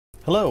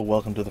Hello,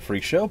 welcome to the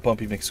Freak Show.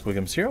 Bumpy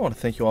McSquigums here. I want to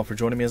thank you all for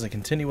joining me as I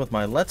continue with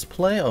my Let's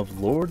Play of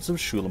Lords of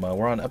Xulima.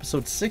 We're on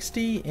episode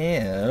 60,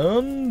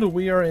 and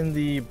we are in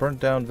the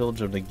burnt-down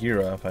village of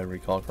Nagira, if I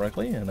recall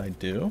correctly, and I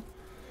do.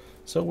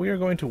 So we are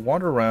going to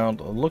wander around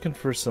looking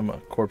for some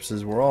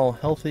corpses. We're all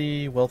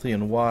healthy, wealthy,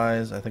 and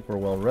wise. I think we're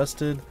well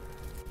rested.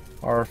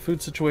 Our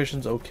food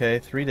situation's okay.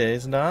 3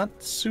 days. Not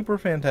super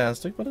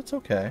fantastic, but it's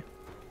okay.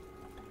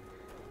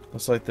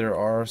 Looks like there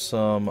are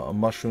some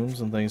mushrooms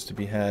and things to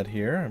be had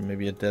here, and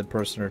maybe a dead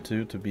person or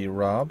two to be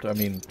robbed. I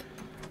mean,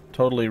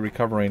 totally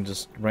recovering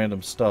just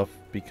random stuff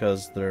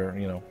because they're,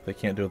 they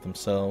can't do it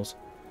themselves.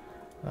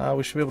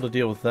 We should be able to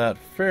deal with that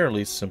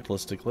fairly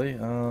simplistically.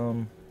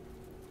 I'm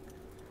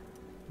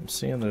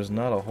seeing there's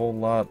not a whole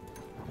lot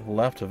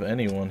left of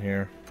anyone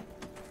here.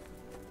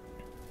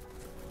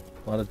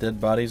 A lot of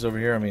dead bodies over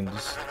here. I mean,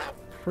 just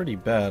pretty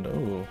bad.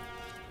 Ooh,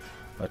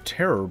 a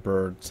terror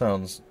bird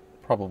sounds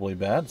probably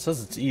bad. It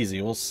says it's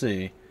easy. We'll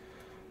see.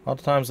 A lot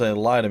of times they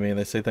lie to me and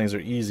they say things are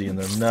easy and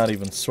they're not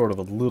even sort of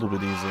a little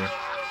bit easier.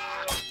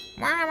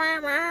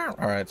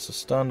 Alright, so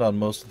stunned on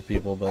most of the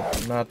people,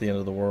 but not the end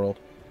of the world.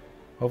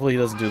 Hopefully he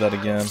doesn't do that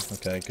again.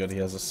 Okay, good. He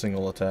has a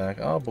single attack.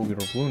 Oh, but we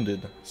were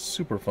wounded.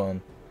 Super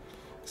fun.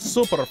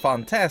 Super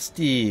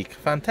fantastic!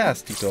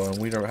 Fantastico!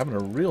 And we are having a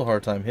real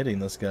hard time hitting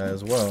this guy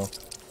as well.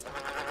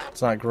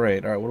 It's not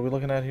great. Alright, what are we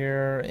looking at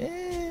here?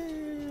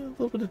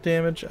 A little bit of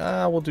damage.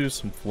 We'll do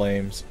some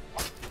flames.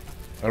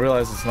 I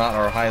realize it's not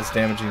our highest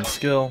damaging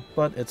skill,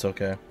 but it's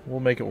okay. We'll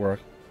make it work.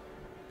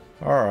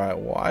 Alright,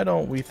 why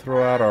don't we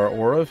throw out our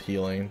aura of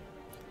healing,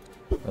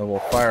 and we'll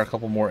fire a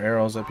couple more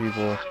arrows at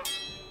people,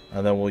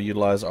 and then we'll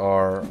utilize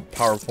our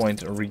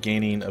PowerPoint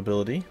regaining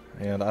ability,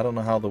 and I don't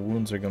know how the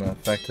wounds are going to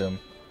affect him.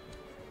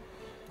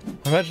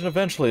 I imagine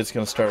eventually it's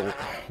going to start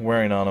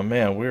wearing on him.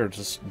 Man, we're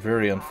just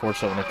very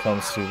unfortunate when it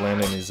comes to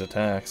landing these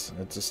attacks.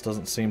 It just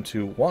doesn't seem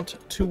to want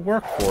to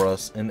work for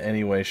us in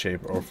any way,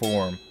 shape, or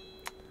form.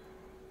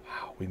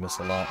 Wow, we miss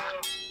a lot.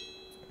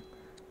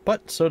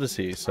 But so does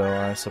he, so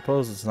I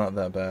suppose it's not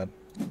that bad.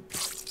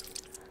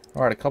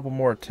 Alright, a couple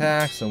more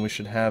attacks, and we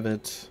should have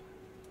it...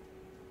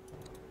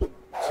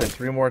 say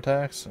 3 more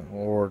attacks?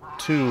 Or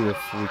 2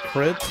 if we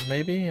crit,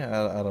 maybe?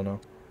 I don't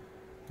know.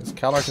 Is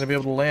Kalar going to be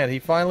able to land? He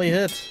finally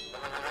hit!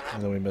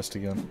 And then we missed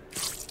again.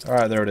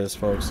 Alright, there it is,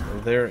 folks.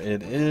 There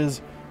it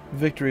is.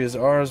 Victory is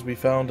ours. We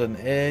found an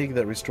egg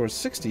that restores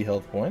 60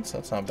 health points.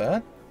 That's not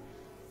bad.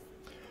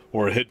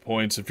 Or hit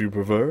points if you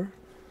prefer.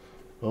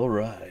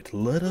 Alright,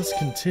 let us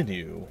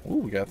continue. Ooh,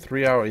 we got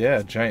 3 hours.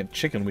 Yeah, giant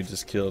chicken we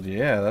just killed.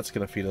 Yeah, that's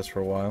going to feed us for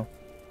a while.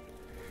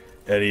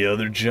 Any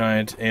other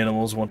giant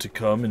animals want to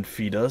come and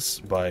feed us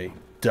by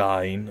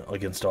dying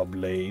against our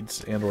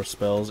blades and or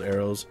spells,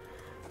 arrows,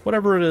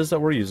 whatever it is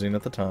that we're using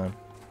at the time.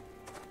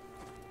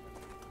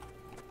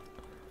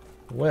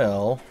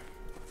 Well,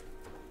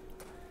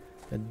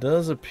 it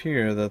does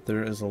appear that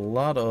there is a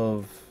lot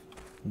of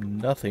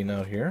nothing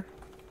out here.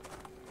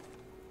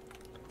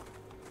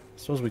 I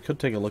suppose we could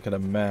take a look at a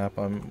map.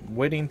 I'm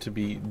waiting to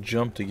be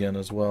jumped again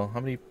as well.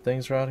 How many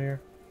things are out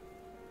here?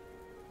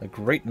 A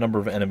great number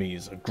of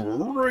enemies. A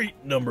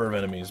great number of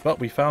enemies. But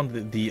we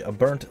found the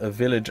burnt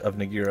village of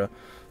Nagira.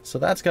 So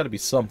that's got to be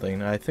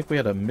something. I think we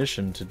had a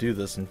mission to do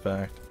this, in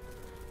fact.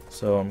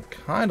 So I'm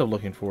kind of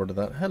looking forward to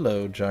that.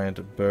 Hello,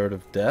 giant bird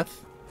of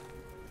death.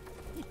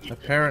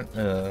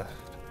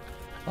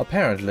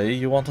 Apparently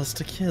you want us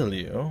to kill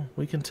you.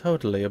 We can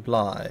totally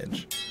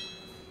oblige.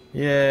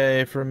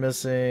 Yay for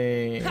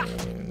missing.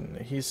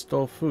 He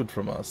stole food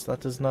from us.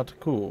 That is not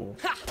cool.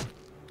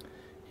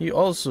 He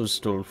also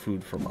stole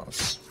food from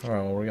us.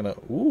 Alright, well, we're gonna...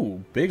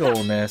 Ooh, big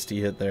old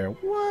nasty hit there.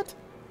 What?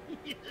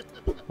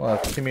 We'll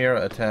have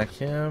Chimera attack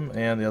him,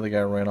 and the other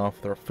guy ran off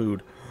with our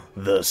food.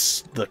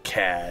 The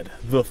cad.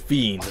 The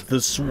fiend. The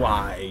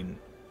swine.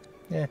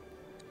 Yeah.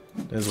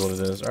 It is what it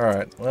is.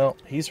 Alright, well,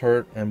 he's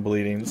hurt and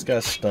bleeding. This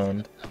guy's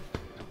stunned.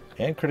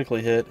 And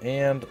critically hit.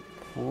 And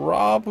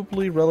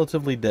probably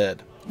relatively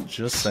dead.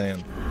 Just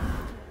saying.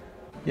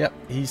 Yep,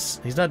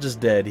 he's not just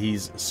dead,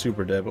 he's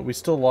super dead. But we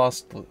still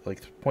lost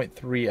like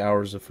 0.3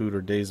 hours of food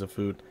or days of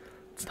food.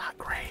 It's not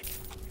great.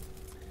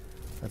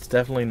 That's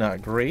definitely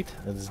not great.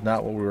 It is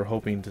not what we were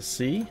hoping to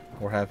see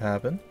or have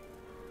happen.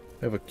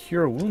 We have a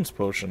Cure Wounds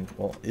potion.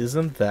 Well,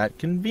 isn't that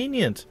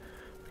convenient?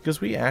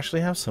 Because we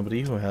actually have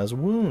somebody who has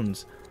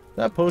wounds.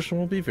 That potion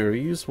will be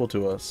very useful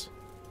to us.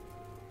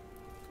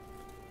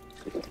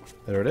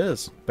 There it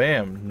is.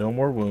 Bam. No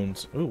more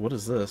wounds. Ooh, what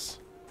is this?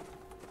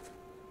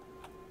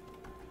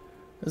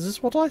 Is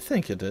this what I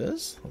think it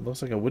is? It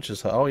looks like a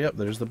witch's hut. Oh, yep,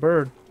 there's the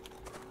bird.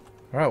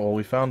 Alright, well,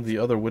 we found the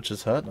other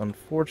witch's hut.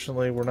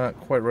 Unfortunately, we're not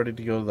quite ready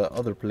to go to the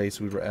other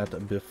place we were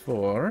at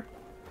before.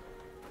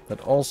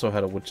 That also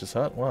had a witch's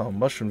hut. Wow,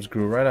 mushrooms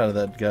grew right out of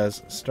that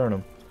guy's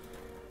sternum.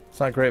 It's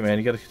not great, man.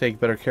 You gotta take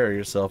better care of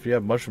yourself. You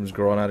have mushrooms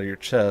growing out of your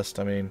chest.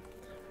 I mean,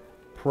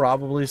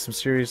 probably some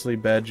seriously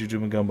bad juju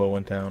magumbo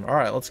went down.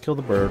 Alright, let's kill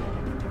the bird.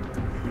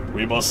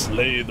 We must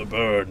slay the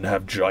bird and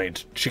have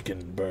giant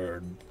chicken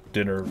bird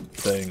dinner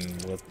thing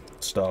with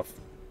stuff.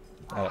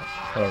 I don't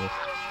know,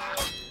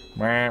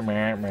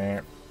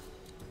 whatever.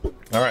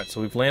 Alright,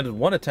 so we've landed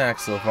one attack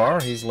so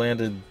far. He's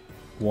landed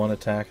one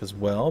attack as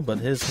well, but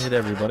his hit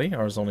everybody.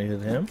 Ours only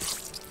hit him.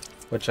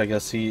 Which I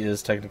guess he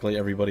is technically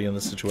everybody in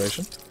this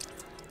situation.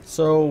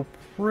 So,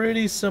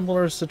 pretty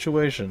similar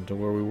situation to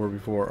where we were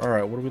before.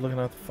 Alright, what are we looking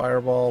at? The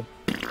fireball.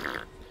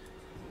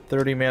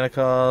 30 mana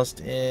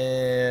cost.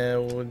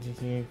 And what do you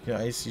think?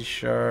 Icy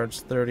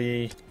shards.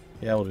 30.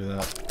 Yeah, we'll do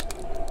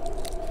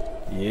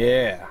that.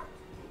 Yeah.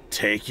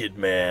 Take it,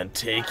 man.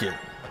 Take it.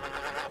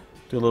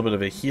 Do a little bit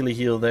of a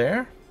heal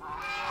there.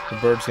 The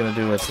bird's going to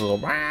do its little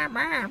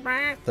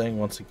thing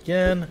once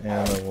again,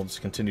 and then we'll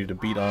just continue to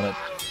beat on it,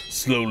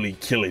 slowly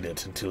killing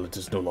it until it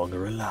is no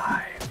longer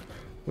alive.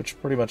 Which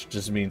pretty much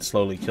just means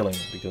slowly killing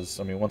it,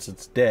 because, I mean, once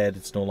it's dead,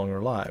 it's no longer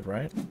alive,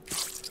 right?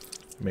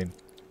 I mean,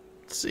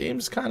 it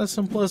seems kind of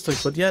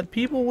simplistic, but yet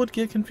people would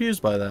get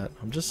confused by that.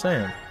 I'm just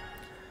saying.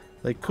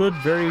 They could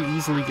very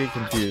easily get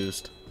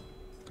confused.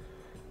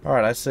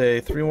 Alright, I say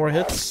 3 more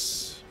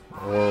hits,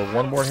 or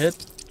 1 more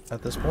hit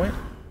at this point.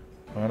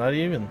 Or not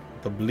even.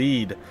 The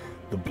bleed.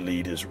 The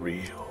bleed is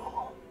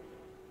real.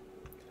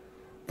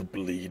 The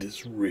bleed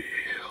is real.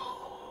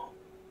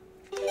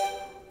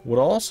 What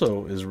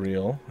also is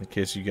real, in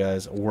case you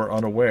guys were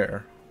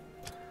unaware,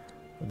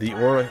 the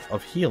aura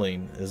of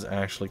healing is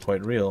actually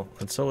quite real,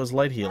 and so is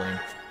light healing.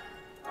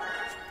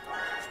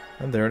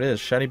 And there it is.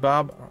 Shiny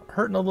Bob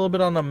hurting a little bit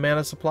on the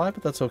mana supply,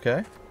 but that's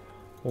okay.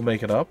 We'll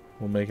make it up.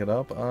 We'll make it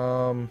up.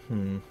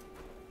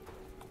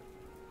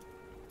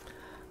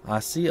 I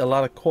see a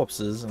lot of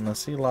corpses, and I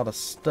see a lot of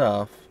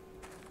stuff.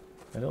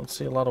 I don't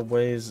see a lot of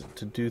ways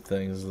to do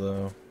things,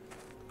 though.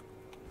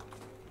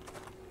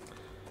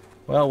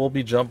 Well, we'll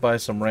be jumped by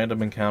some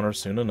random encounter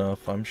soon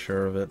enough. I'm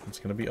sure of it. It's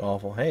going to be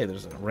awful. Hey,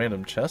 there's a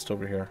random chest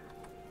over here.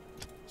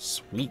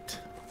 Sweet.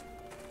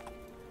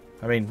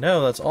 I mean,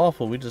 no, that's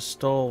awful. We just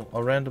stole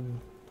a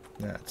random...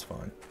 Nah, it's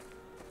fine.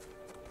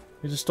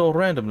 We just stole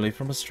randomly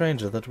from a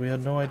stranger that we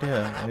had no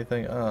idea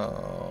anything...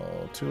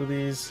 Oh, 2 of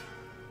these...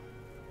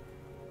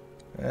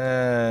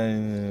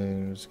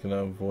 I'm just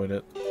gonna avoid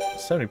it.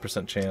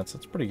 70% chance.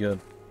 That's pretty good.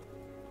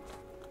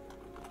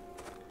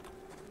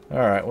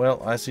 Alright,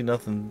 well, I see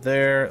nothing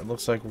there. It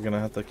looks like we're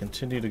gonna have to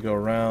continue to go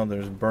around.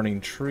 There's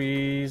burning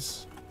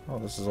trees. Oh,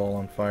 this is all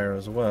on fire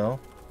as well.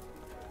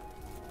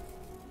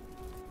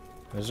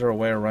 Is there a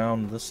way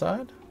around this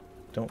side?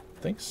 Don't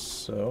think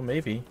so.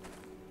 Maybe.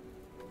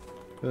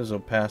 There's a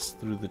pass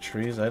through the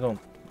trees. I'm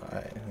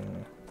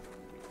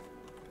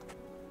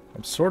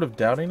sort of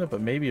doubting it,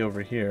 but maybe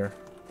over here.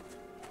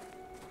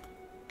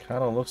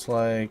 Kind of looks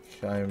like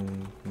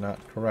I'm not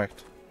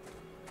correct.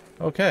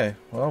 Okay,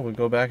 well, we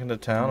go back into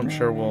town. I'm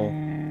sure we'll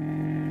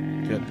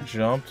get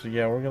jumped.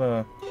 Yeah, we're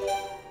gonna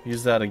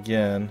use that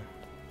again.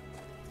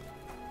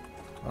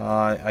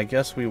 I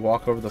guess we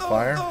walk over the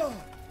fire.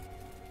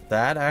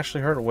 That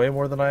actually hurt way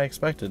more than I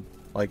expected.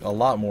 Like, a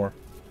lot more.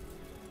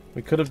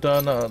 We could have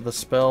done the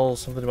spell,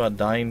 something about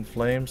dying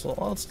flames. Well,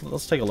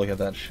 let's take a look at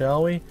that,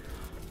 shall we?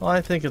 Well,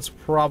 I think it's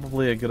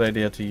probably a good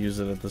idea to use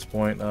it at this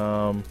point.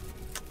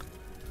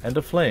 End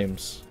of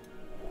flames.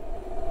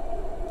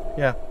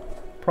 Yeah,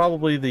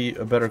 probably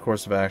a better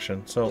course of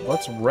action. So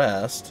let's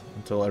rest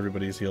until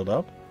everybody's healed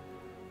up,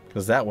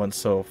 because that went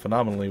so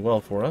phenomenally well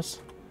for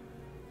us.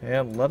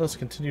 And let us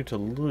continue to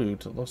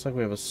loot. It looks like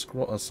we have a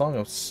Song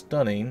of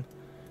Stunning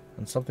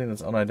and something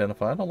that's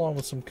unidentified, along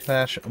with some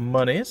cash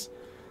monies.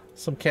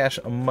 Some cash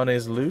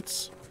monies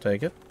loots.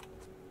 Take it.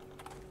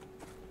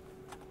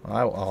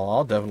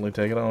 I'll definitely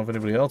take it. I don't know if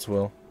anybody else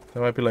will.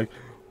 They might be like,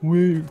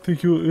 we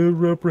think you're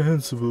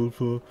irreprehensible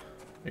for...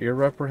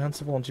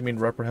 Irreprehensible? Don't you mean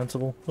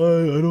reprehensible?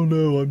 I don't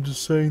know. I'm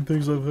just saying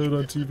things I've heard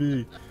on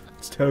TV.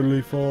 It's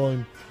totally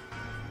fine.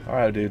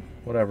 Alright, dude.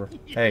 Whatever.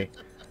 Hey.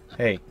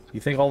 Hey.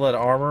 You think all that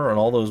armor and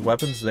all those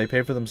weapons, they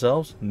pay for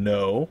themselves?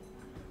 No.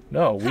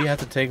 No. We have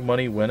to take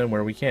money when and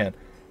where we can.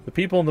 The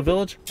people in the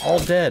village, all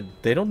dead.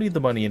 They don't need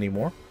the money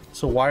anymore.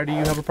 So why do you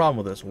have a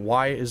problem with this?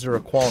 Why is there a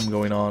qualm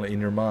going on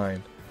in your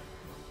mind?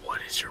 What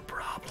is your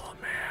problem,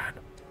 man?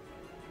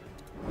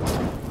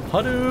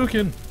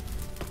 Hadouken!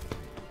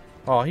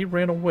 Oh, he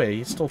ran away.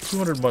 He stole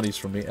 200 monies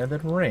from me and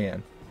then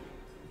ran.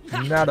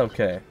 Not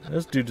okay.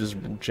 This dude just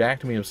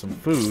jacked me of some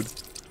food.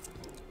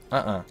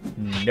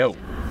 No.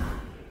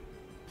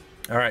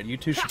 Alright, you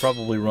two should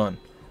probably run.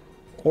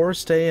 Or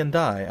stay and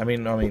die. I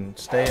mean,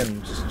 stay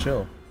and just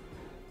chill.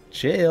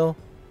 Chill?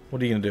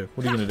 What are you gonna do?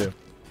 What are you gonna do?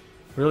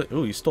 Really?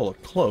 Ooh, you stole a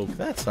cloak.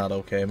 That's not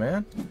okay,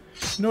 man.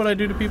 You know what I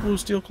do to people who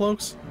steal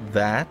cloaks?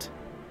 That.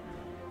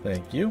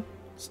 Thank you.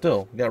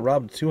 Still, got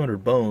robbed of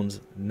 200 bones.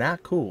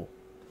 Not cool.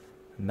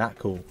 Not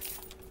cool.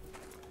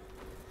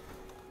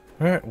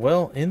 Alright,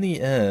 well, in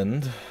the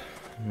end...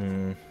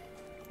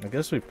 I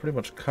guess we pretty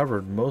much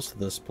covered most of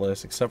this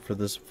place, except for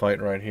this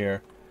fight right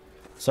here.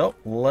 So,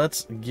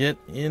 let's get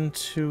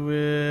into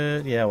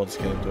it. Yeah, we'll just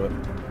get into it.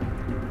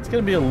 It's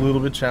going to be a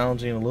little bit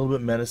challenging, a little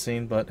bit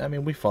menacing, but, I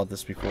mean, we fought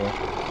this before.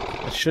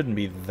 It shouldn't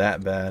be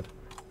that bad.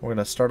 We're going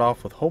to start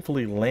off with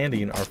hopefully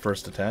landing our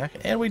first attack,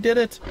 and we did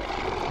it!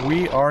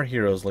 We are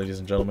heroes, ladies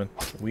and gentlemen.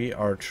 We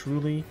are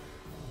truly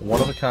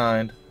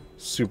one-of-a-kind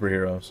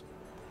superheroes.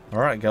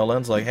 Alright,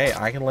 Gellen's like, hey,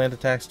 I can land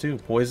attacks too.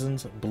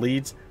 Poisons,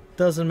 bleeds,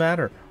 doesn't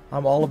matter.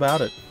 I'm all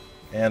about it.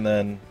 And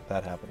then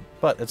that happened.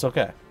 But it's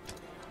okay.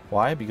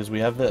 Why? Because we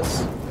have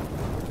this.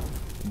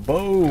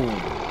 Boom!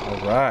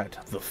 Alright,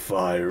 the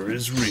fire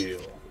is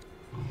real.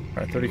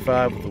 Alright,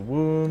 35 with the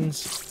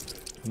wounds.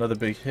 Another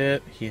big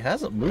hit. He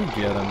hasn't moved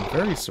yet. I'm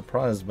very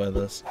surprised by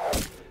this.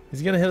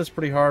 He's going to hit us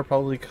pretty hard,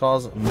 probably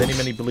cause many,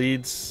 many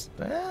bleeds.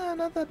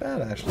 Not that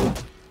bad, actually.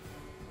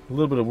 A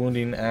little bit of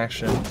wounding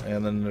action,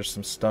 and then there's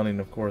some stunning,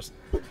 of course,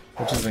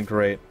 which isn't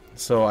great.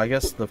 So I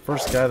guess the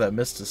first guy that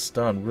missed his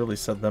stun really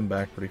set them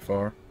back pretty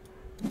far.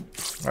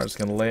 Alright, just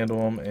going to land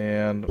on him,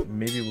 and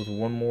maybe with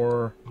one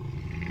more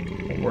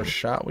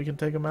shot we can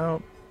take him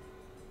out.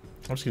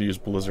 I'm just going to use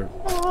Blizzard.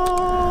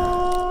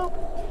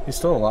 He's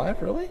still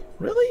alive? Really?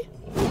 Really?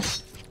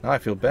 Now I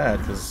feel bad,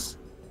 because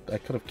I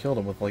could have killed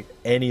him with, like,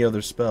 any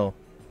other spell.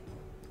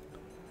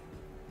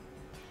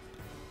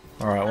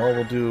 Alright, well,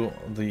 we'll do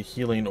the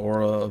healing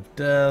aura of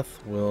death.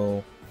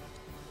 We'll,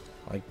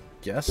 I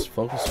guess,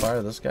 focus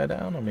fire this guy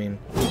down. I mean,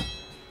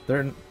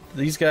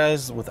 these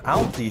guys,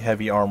 without the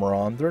heavy armor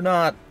on, they're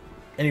not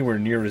anywhere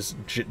near as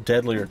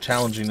deadly or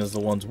challenging as the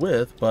ones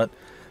with, but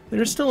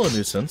they're still a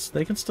nuisance.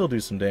 They can still do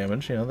some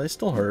damage, you know, they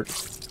still hurt.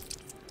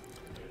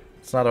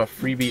 It's not a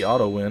freebie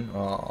auto win.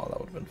 Oh, that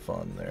would have been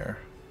fun there.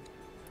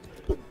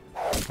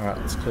 Alright,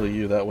 let's kill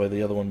you, that way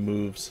the other one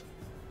moves.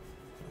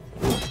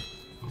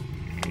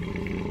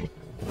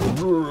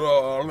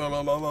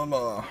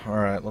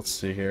 Alright, let's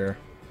see here.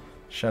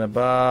 Shana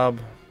Bob.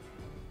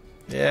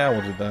 Yeah,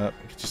 we'll do that.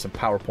 Get you some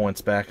power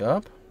points back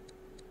up.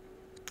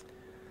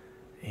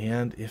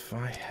 And if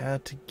I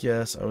had to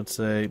guess, I would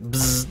say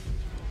bzz.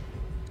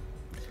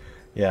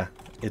 Yeah,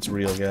 it's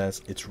real,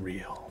 guys. It's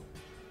real.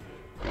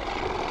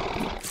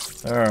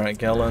 Alright,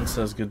 Galen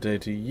says good day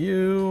to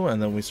you,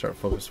 and then we start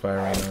focus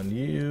firing on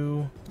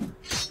you.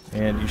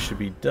 And you should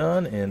be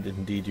done, and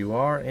indeed you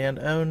are, and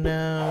oh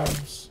no.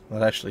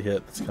 That actually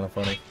hit, that's kind of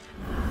funny.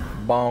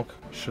 Bonk.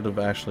 Should have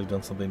actually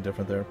done something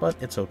different there, but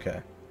it's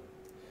okay.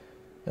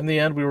 In the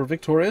end, we were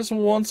victorious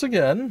once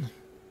again.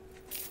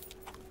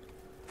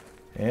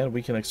 And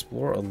we can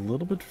explore a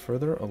little bit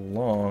further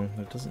along.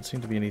 There doesn't seem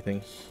to be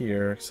anything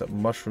here, except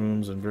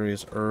mushrooms and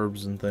various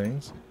herbs and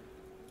things.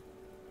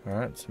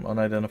 Alright, some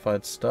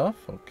unidentified stuff,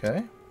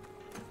 okay.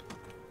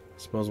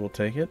 Suppose we'll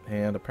take it,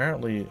 and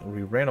apparently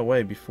we ran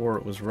away before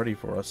it was ready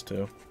for us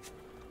to.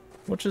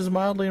 Which is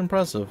mildly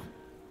impressive.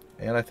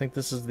 And I think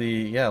this is the,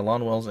 yeah,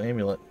 Lonwell's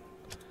amulet.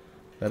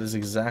 That is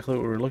exactly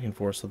what we were looking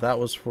for, so that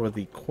was for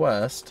the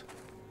quest.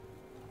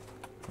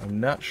 I'm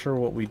not sure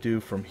what we do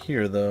from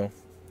here, though.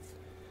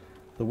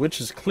 The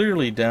witch is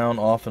clearly down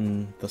off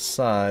on the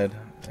side,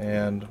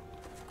 and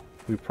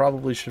we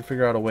probably should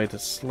figure out a way to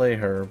slay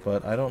her,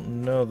 but I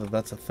don't know that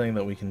that's a thing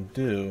that we can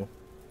do,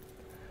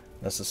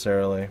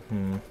 necessarily.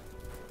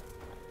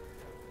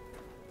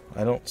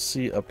 I don't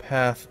see a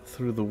path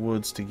through the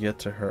woods to get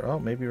to her. Oh,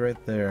 maybe right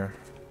there.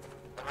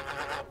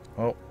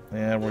 Oh,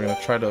 and we're going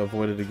to try to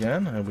avoid it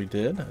again, and we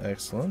did.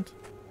 Excellent.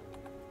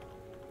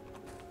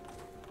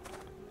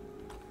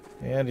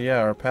 And yeah,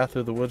 our path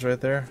through the woods right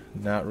there,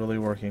 not really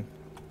working.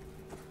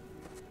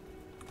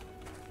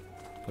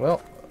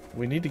 Well,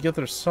 we need to get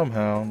there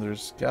somehow.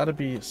 There's got to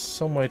be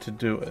some way to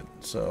do it,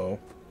 so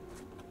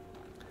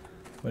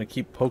I'm going to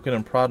keep poking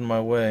and prodding my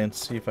way and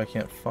see if I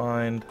can't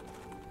find...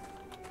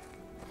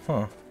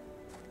 Huh.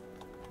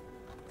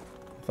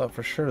 I thought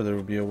for sure there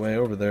would be a way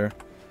over there.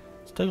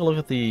 Let's take a look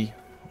at the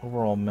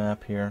overall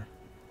map here.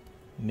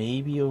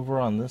 Maybe over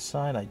on this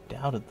side? I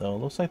doubt it, though. It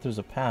looks like there's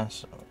a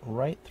pass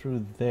right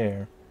through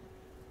there.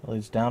 Well,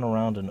 he's down,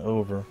 around, and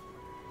over.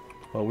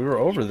 Well, we were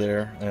over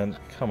there, and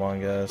come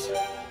on, guys.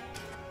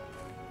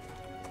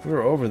 We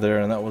were over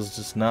there, and that was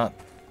just not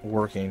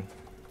working.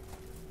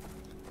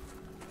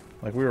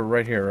 Like, we were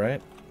right here,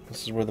 right?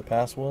 This is where the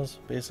pass was,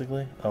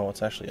 basically. Oh,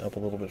 it's actually up a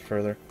little bit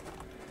further.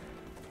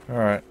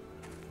 Alright.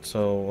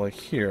 So, like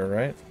here,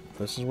 right?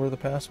 This is where the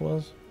pass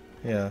was?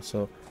 Yeah,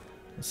 so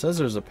it says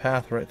there's a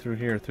path right through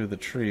here, through the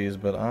trees,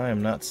 but I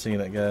am not seeing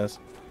it, guys.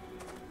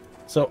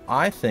 So,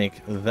 I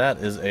think that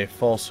is a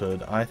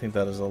falsehood. I think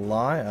that is a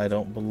lie. I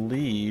don't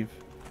believe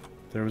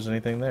there was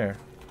anything there.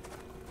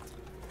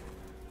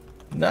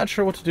 Not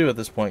sure what to do at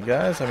this point,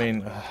 guys. I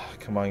mean,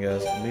 come on,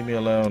 guys. Leave me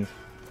alone.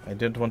 I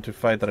didn't want to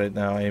fight right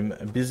now. I'm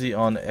busy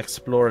on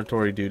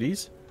exploratory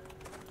duties.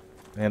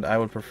 And I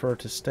would prefer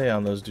to stay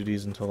on those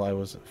duties until I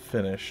was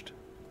finished.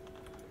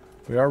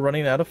 We are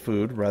running out of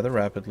food rather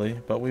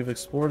rapidly, but we've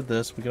explored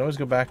this. We can always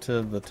go back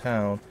to the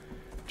town,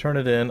 turn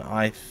it in.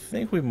 I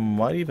think we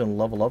might even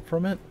level up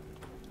from it.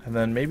 And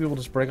then maybe we'll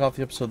just break off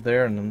the episode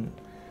there, and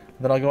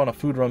then I'll go on a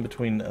food run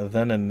between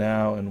then and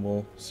now, and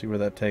we'll see where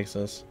that takes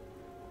us.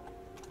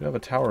 We have a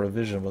tower of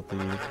vision, but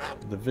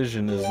the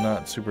vision is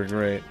not super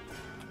great.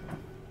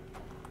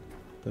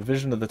 The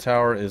vision of the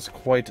tower is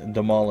quite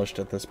demolished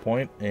at this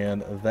point,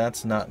 and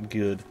that's not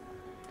good.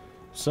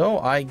 So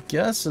I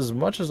guess as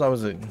much as I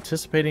was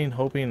anticipating,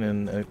 hoping,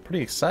 and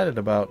pretty excited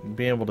about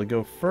being able to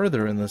go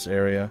further in this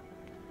area,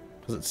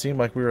 because it seemed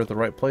like we were at the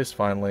right place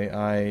finally,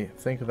 I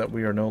think that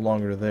we are no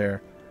longer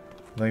there.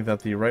 I think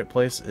that the right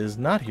place is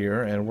not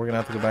here, and we're going to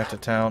have to go back to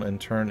town and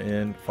turn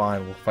in...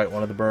 Fine, we'll fight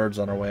one of the birds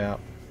on our way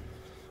out.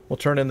 We'll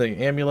turn in the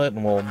amulet,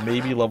 and we'll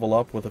maybe level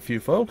up with a few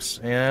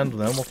folks, and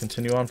then we'll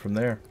continue on from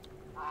there.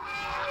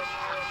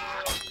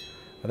 I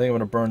think I'm going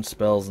to burn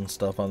spells and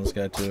stuff on this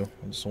guy, too.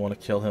 I just want to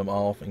kill him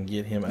off and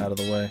get him out of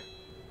the way.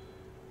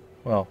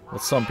 Well,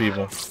 with some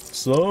people.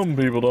 Some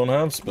people don't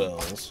have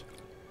spells.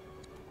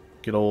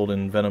 Good old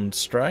Envenomed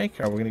Strike.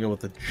 Alright, we're going to go with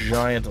the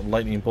giant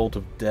lightning bolt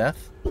of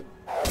death.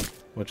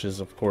 Which is,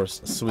 of course,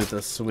 sweet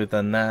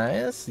and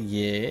nice.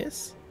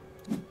 Yes.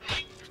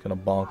 Just going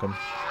to bonk him.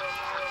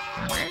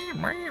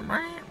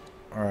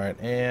 Alright,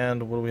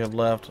 and what do we have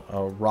left?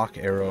 A rock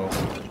arrow.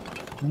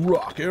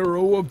 Rock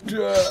arrow of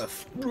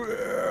death!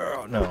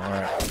 No,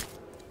 alright.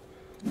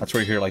 That's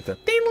where you hear like the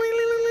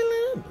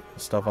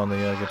stuff on the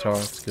guitar.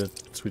 It's good.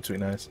 Sweet, sweet,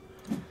 nice.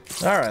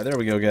 Alright, there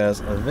we go,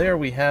 guys. There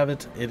we have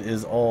it. It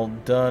is all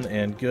done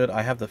and good.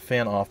 I have the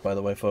fan off, by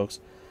the way, folks.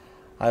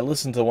 I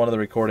listened to one of the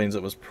recordings.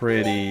 It was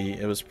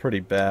pretty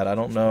bad. I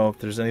don't know if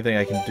there's anything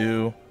I can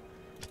do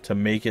to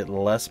make it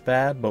less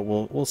bad, but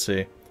we'll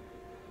see.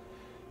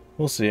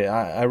 We'll see.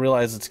 I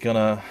realize it's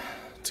gonna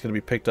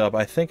be picked up.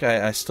 I think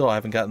I still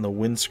haven't gotten the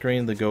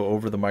windscreen to go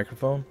over the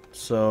microphone.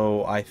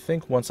 So I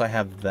think once I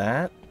have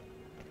that,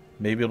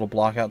 maybe it'll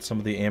block out some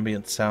of the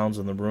ambient sounds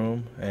in the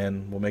room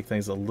and will make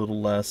things a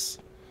little less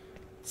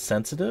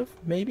sensitive,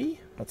 maybe?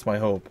 That's my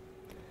hope.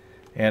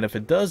 And if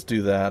it does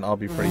do that, I'll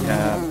be pretty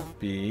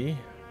happy.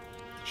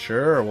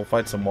 Sure, we'll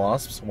fight some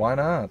wasps. Why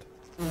not?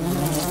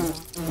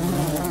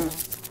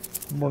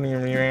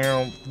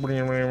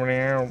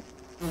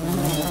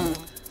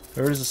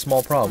 There is a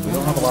small problem. We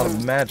don't have a lot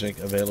of magic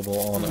available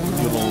on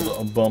good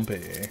old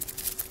Bumpy.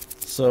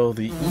 So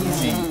the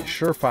easy,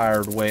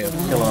 surefire way of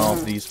killing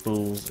off these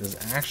fools is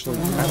actually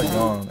kind of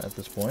gone at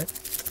this point.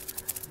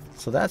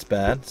 So that's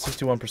bad.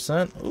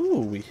 61%. Ooh,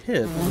 we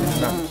hit, but we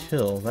did not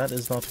kill. That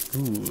is not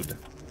good.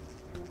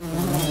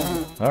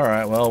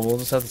 Alright, well, we'll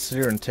just have to sit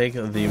here and take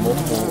the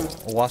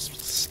multiple wasp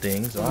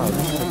stings. Wow,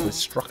 they quickly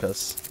struck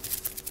us.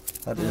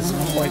 That is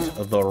quite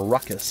the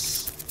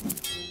ruckus.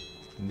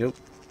 Nope.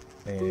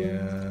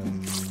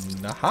 And...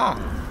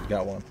 aha!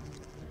 Got one.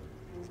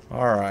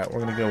 Alright, we're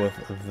going to go with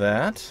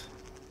that.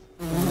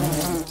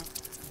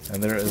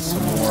 And there is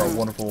some more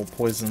wonderful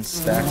poison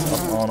stacks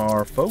up on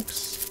our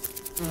folks.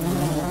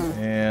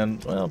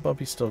 And, well,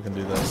 Bumpy still can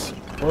do this.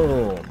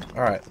 Boom!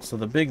 Alright, so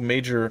the big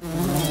major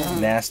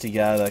nasty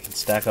guy that can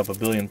stack up a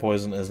billion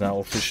poison is now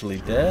officially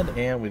dead.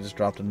 And we just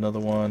dropped another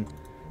one.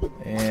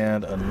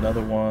 And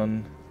another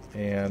one.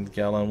 And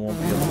Gallon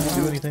won't be able to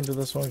do anything to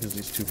this one because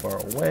he's too far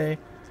away.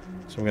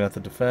 So we're going to have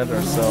to defend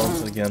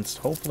ourselves against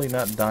hopefully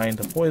not dying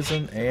to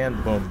poison.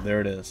 And boom,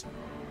 there it is.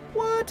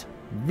 What?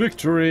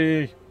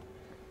 Victory!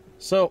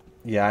 So,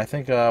 yeah, I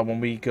think when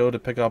we go to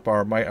pick up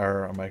our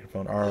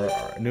microphone, our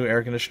new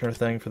air conditioner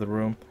thing for the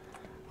room,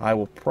 I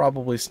will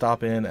probably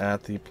stop in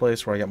at the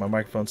place where I got my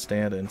microphone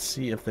stand and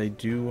see if they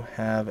do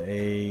have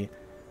a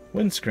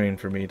windscreen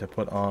for me to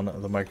put on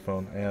the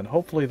microphone. And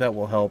hopefully that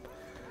will help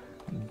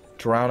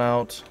drown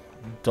out,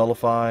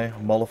 dullify,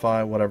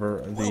 mollify,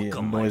 whatever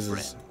the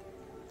noises.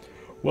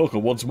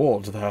 Welcome once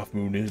more to the Half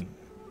Moon Inn.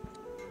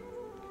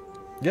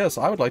 Yes,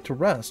 I would like to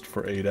rest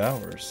for 8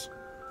 hours.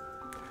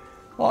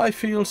 I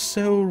feel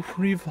so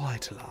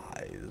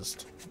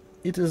revitalized.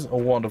 It is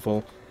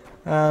wonderful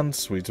and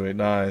sweet, sweet,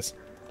 nice.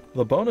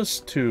 The bonus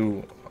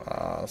to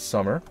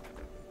summer,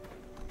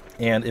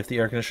 and if the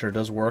air conditioner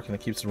does work and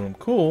it keeps the room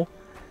cool,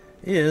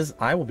 is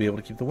I will be able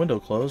to keep the window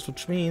closed,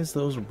 which means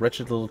those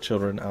wretched little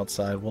children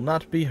outside will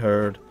not be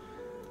heard.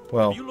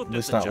 Well, at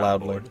least not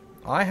loudly. Board?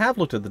 I have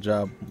looked at the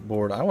job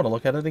board. I want to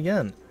look at it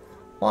again.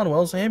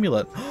 Lonwell's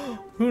amulet.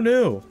 Who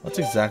knew? That's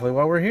exactly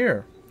why we're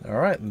here.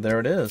 Alright,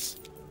 there it is.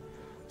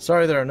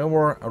 Sorry, there are no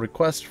more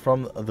requests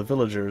from the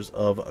villagers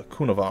of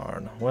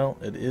Cunavarn. Well,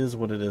 it is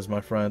what it is,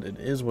 my friend. It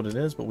is what it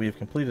is, but we have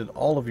completed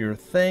all of your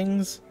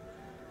things,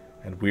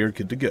 and we're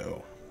good to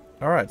go.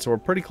 Alright, so we're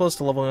pretty close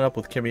to leveling up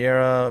with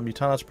Chimera.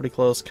 Mutana's pretty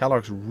close.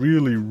 Calark's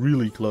really,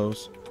 really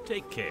close.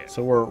 Take care.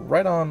 So we're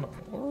right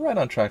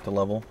on track to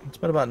level. It's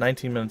been about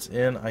 19 minutes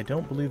in. I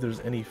don't believe there's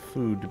any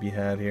food to be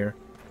had here.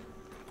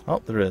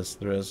 Oh, there is.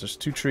 There is. There's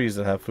 2 trees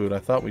that have food. I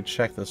thought we'd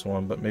check this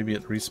one, but maybe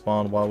it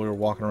respawned while we were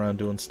walking around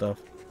doing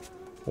stuff.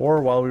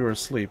 Or while we were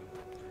asleep.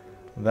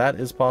 That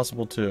is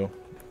possible too.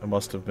 It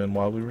must have been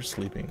while we were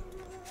sleeping.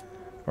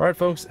 Alright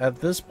folks,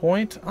 at this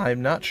point,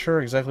 I'm not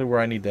sure exactly where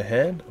I need to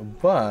head,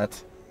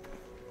 but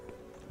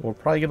we're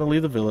probably going to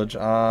leave the village.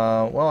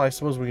 Well, I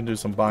suppose we can do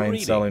some buying,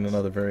 selling, and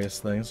other various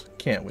things.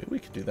 Can't we? We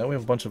could do that. We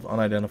have a bunch of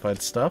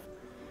unidentified stuff.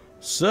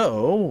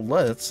 So,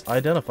 let's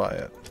identify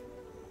it.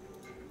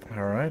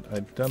 Alright,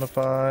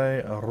 identify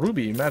a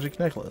ruby magic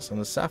necklace and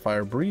a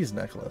sapphire breeze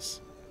necklace.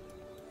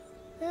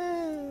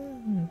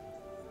 And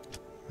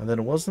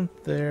then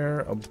wasn't there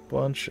a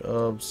bunch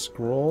of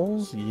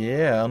scrolls?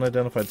 Yeah,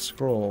 unidentified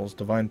scrolls.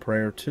 Divine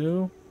Prayer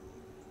 2.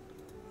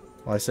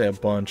 Well, I say a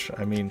bunch,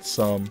 I mean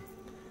some.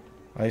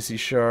 Icy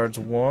Shards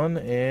 1,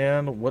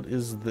 and what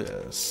is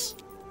this?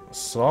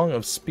 Song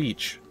of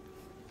Speech.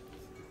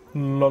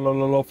 La la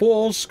la la,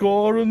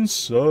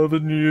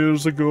 407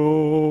 years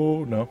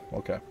ago. No?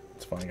 Okay.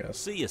 It's fine, guys.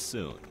 See you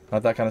soon.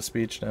 Not that kind of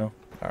speech, no?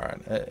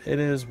 Alright. It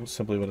is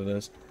simply what it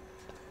is.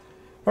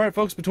 Alright,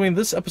 folks, between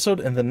this episode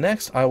and the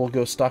next, I will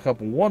go stock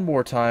up one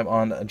more time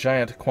on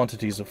giant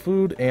quantities of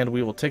food, and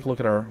we will take a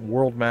look at our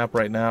world map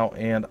right now,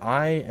 and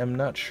I am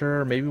not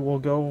sure, maybe we'll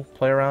go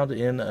play around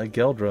in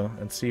Geldra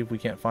and see if we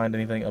can't find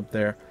anything up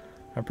there.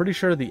 I'm pretty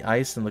sure the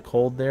ice and the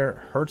cold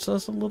there hurts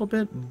us a little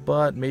bit,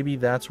 but maybe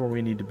that's where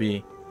we need to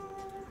be.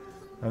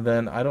 And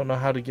then, I don't know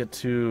how to get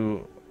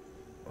to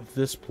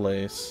this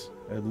place.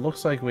 It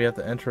looks like we have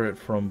to enter it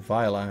from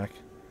Vilac,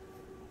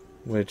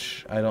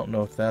 which I don't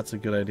know if that's a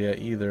good idea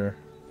either.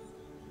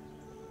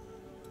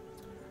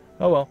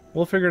 Oh well,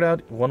 we'll figure it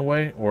out one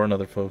way or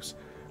another, folks.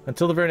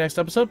 Until the very next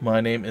episode,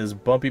 my name is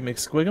Bumpy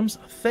McSquigums.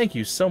 Thank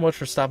you so much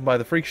for stopping by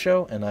the Freak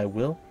Show, and I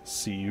will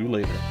see you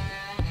later.